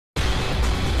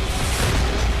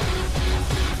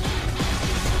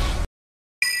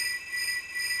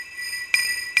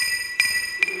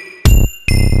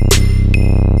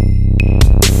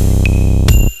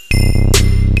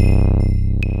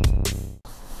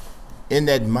in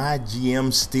that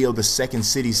MyGM, still the second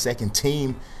city, second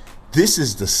team. This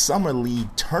is the Summer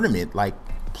League tournament, like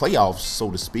playoffs,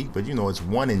 so to speak, but you know, it's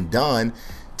one and done.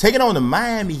 Taking on the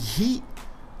Miami Heat.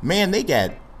 Man, they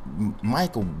got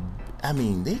Michael,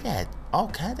 they got all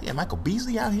kinds. They got Michael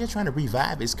Beasley out here trying to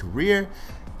revive his career.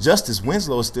 Justice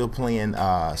Winslow is still playing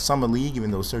Summer League,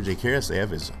 even though Sergei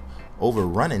Karasev is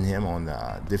overrunning him on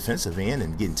the defensive end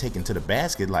and getting taken to the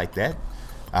basket like that.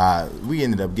 We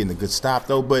ended up getting a good stop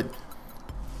though, but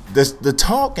the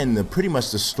talk and pretty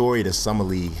much the story of the Summer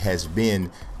League has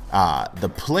been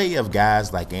the play of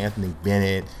guys like Anthony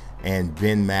Bennett and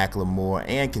Ben McLemore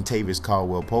and Kentavious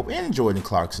Caldwell-Pope and Jordan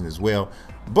Clarkson as well.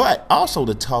 But also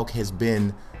the talk has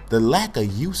been the lack of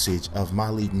usage of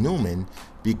Malik Newman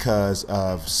because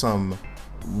of some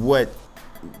what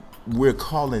we're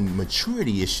calling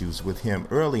maturity issues with him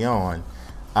early on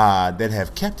that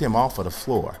have kept him off of the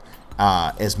floor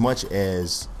as much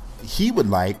as he would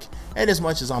like, and as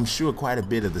much as I'm sure quite a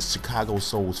bit of the Chicago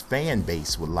Soul's fan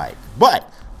base would like.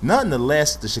 But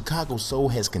nonetheless, the Chicago Soul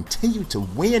has continued to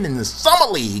win in the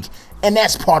Summer League, and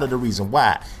that's part of the reason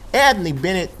why. Anthony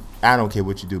Bennett, I don't care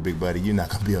what you do, big buddy, you're not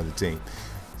going to be on the team,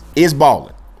 is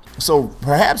balling. So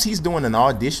perhaps he's doing an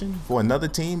audition for another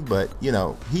team, but, you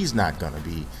know, he's not going to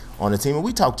be on the team. And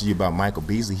we talked to you about Michael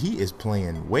Beasley. He is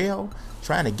playing well,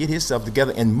 trying to get himself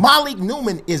together. And Malik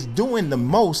Newman is doing the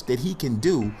most that he can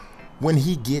do when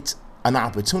he gets an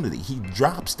opportunity. He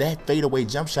drops that fadeaway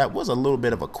jump shot. Was a little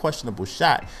bit of a questionable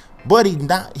shot, but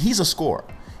he's a scorer.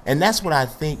 And that's what I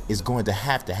think is going to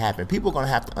have to happen. People are going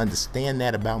to have to understand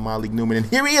that about Malik Newman. And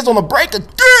here he is on the break again.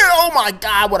 Oh my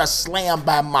God, what a slam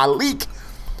by Malik.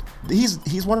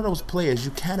 He's one of those players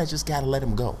you kind of just got to let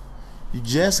him go. You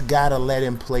just got to let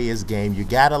him play his game. You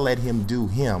got to let him do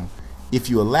him.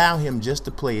 If you allow him just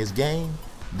to play his game,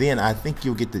 then I think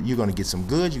you're going to get some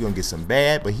good, you're going to get some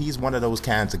bad, but he's one of those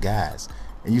kinds of guys.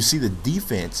 And you see the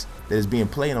defense that is being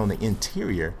played on the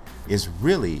interior is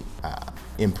really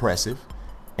impressive.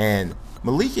 And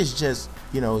Malik is just,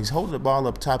 you know, he's holding the ball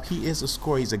up top. He is a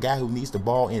scorer. He's a guy who needs the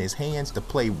ball in his hands to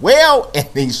play well, and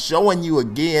he's showing you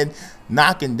again,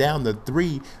 knocking down the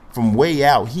three from way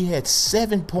out. He had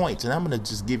 7 points, and I'm going to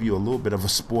just give you a little bit of a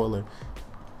spoiler.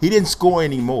 He didn't score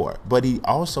anymore, but he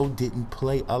also didn't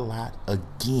play a lot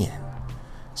again.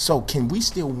 So can we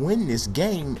still win this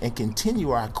game and continue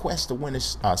our quest to win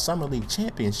a Summer League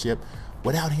championship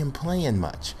without him playing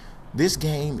much? This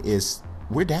game is,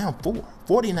 we're down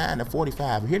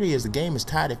 49-45. Here it is. The game is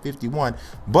tied at 51,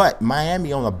 but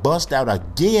Miami on a bust out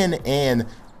again, and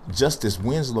Justice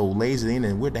Winslow lays it in,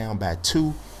 and we're down by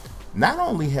 2. Not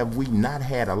only have we not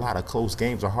had a lot of close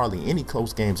games or hardly any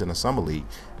close games in the Summer League,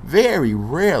 very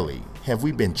rarely have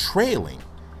we been trailing.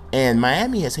 And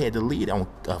Miami has had the lead on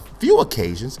a few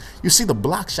occasions. You see the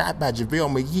block shot by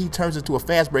JaVale McGee turns into a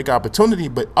fast break opportunity,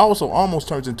 but also almost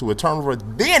turns into a turnover.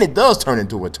 Then it does turn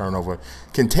into a turnover.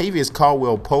 Kentavious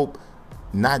Caldwell-Pope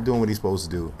not doing what he's supposed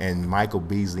to do, and Michael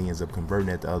Beasley ends up converting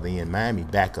at the other end. Miami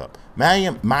back up.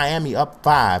 Miami up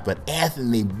 5, but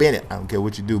Anthony Bennett, I don't care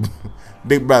what you do,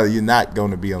 big brother, you're not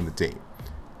going to be on the team.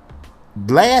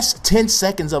 Last 10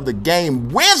 seconds of the game,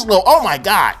 Winslow, oh my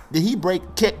God, did he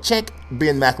check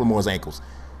Ben McLemore's ankles?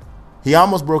 He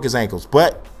almost broke his ankles,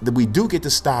 but we do get to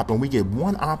stop, and we get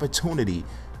one opportunity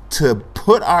to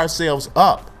put ourselves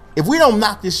up. If we don't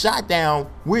knock this shot down,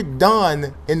 we're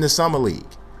done in the Summer League.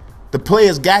 The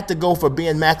player's got to go for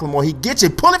Ben McLemore. He gets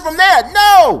it. Pull it from there.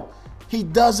 No! He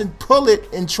doesn't pull it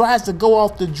and tries to go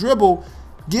off the dribble.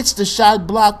 Gets the shot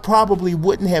blocked. Probably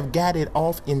wouldn't have got it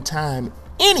off in time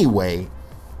anyway.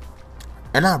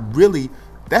 And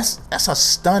that's a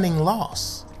stunning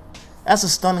loss. That's a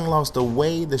stunning loss. The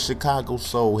way the Chicago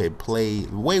Soul had played,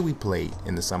 the way we played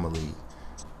in the Summer League,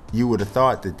 you would have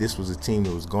thought that this was a team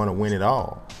that was going to win it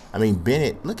all. I mean,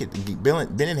 Bennett, look at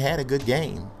Bennett had a good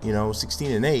game, you know,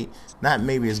 16-8, not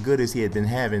maybe as good as he had been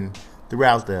having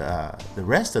throughout the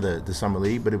rest of the Summer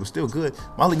League, but it was still good.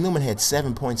 Malik Newman had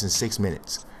 7 points in 6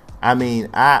 minutes. I mean,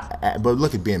 but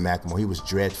look at Ben McLemore. He was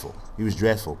dreadful. He was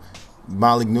dreadful.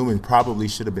 Malik Newman probably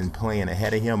should have been playing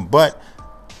ahead of him, but,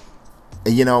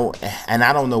 you know, and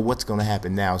I don't know what's going to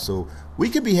happen now. So we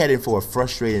could be headed for a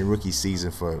frustrating rookie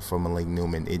season for Malik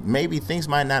Newman. Maybe things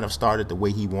might not have started the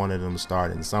way he wanted them to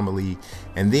start in the Summer League.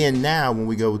 And then now when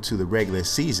we go to the regular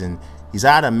season, he's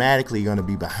automatically going to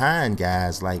be behind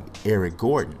guys like Eric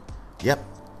Gordon. Yep,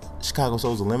 Chicago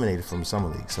Soul's eliminated from the Summer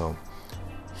League. So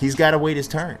he's got to wait his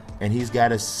turn, and he's got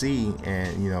to see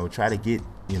and, you know, try to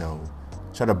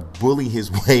bully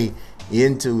his way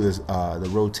into the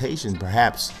rotation,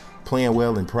 perhaps playing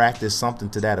well in practice, something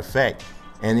to that effect.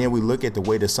 And then we look at the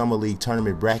way the Summer League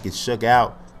tournament bracket shook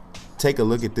out. Take a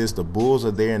look at this. The Bulls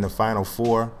are there in the Final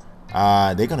Four.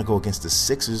 They're going to go against the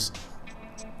Sixers.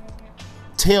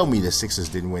 Tell me the Sixers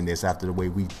didn't win this after the way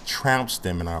we trounced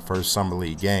them in our first Summer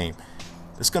League game.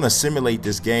 It's going to simulate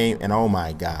this game, and oh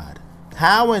my God.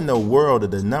 How in the world did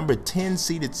the number 10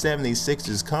 seeded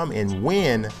 76ers come and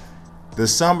win the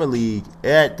Summer League?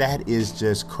 That is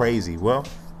just crazy. Well,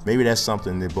 maybe that's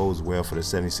something that bodes well for the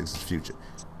 76ers future.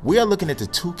 We are looking at the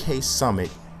 2K Summit,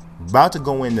 about to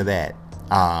go into that.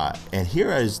 And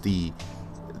here is the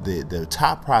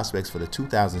top prospects for the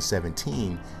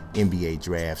 2017 NBA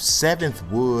draft. 7th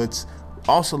Woods,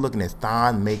 also looking at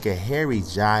Thon Maker, Harry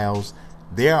Giles.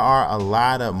 There are a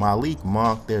lot of Malik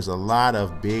Monk. There's a lot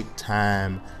of big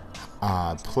time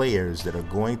players that are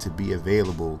going to be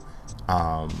available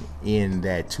in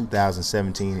that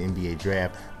 2017 NBA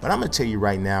draft. But I'm going to tell you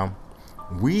right now,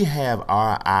 we have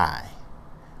our eye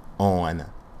on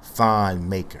Thon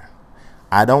Maker.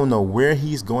 I don't know where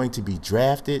he's going to be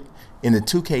drafted. In the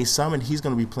 2K Summit, he's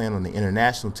going to be playing on the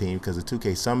international team because the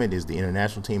 2K Summit is the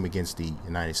international team against the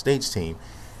United States team.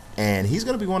 And he's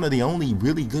going to be one of the only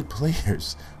really good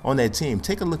players on that team.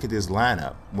 Take a look at this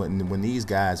lineup when these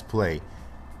guys play.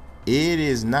 It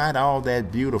is not all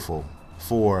that beautiful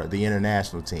for the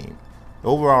international team. The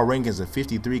overall rankings are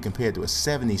 53 compared to a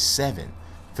 77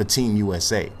 for Team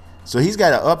USA. So he's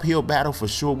got an uphill battle for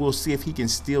sure. We'll see if he can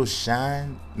still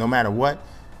shine no matter what.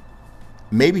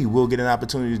 Maybe we'll get an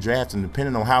opportunity to draft him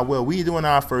depending on how well we do in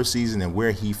our first season and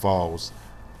where he falls.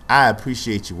 I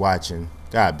appreciate you watching.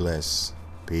 God bless.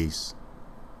 Peace.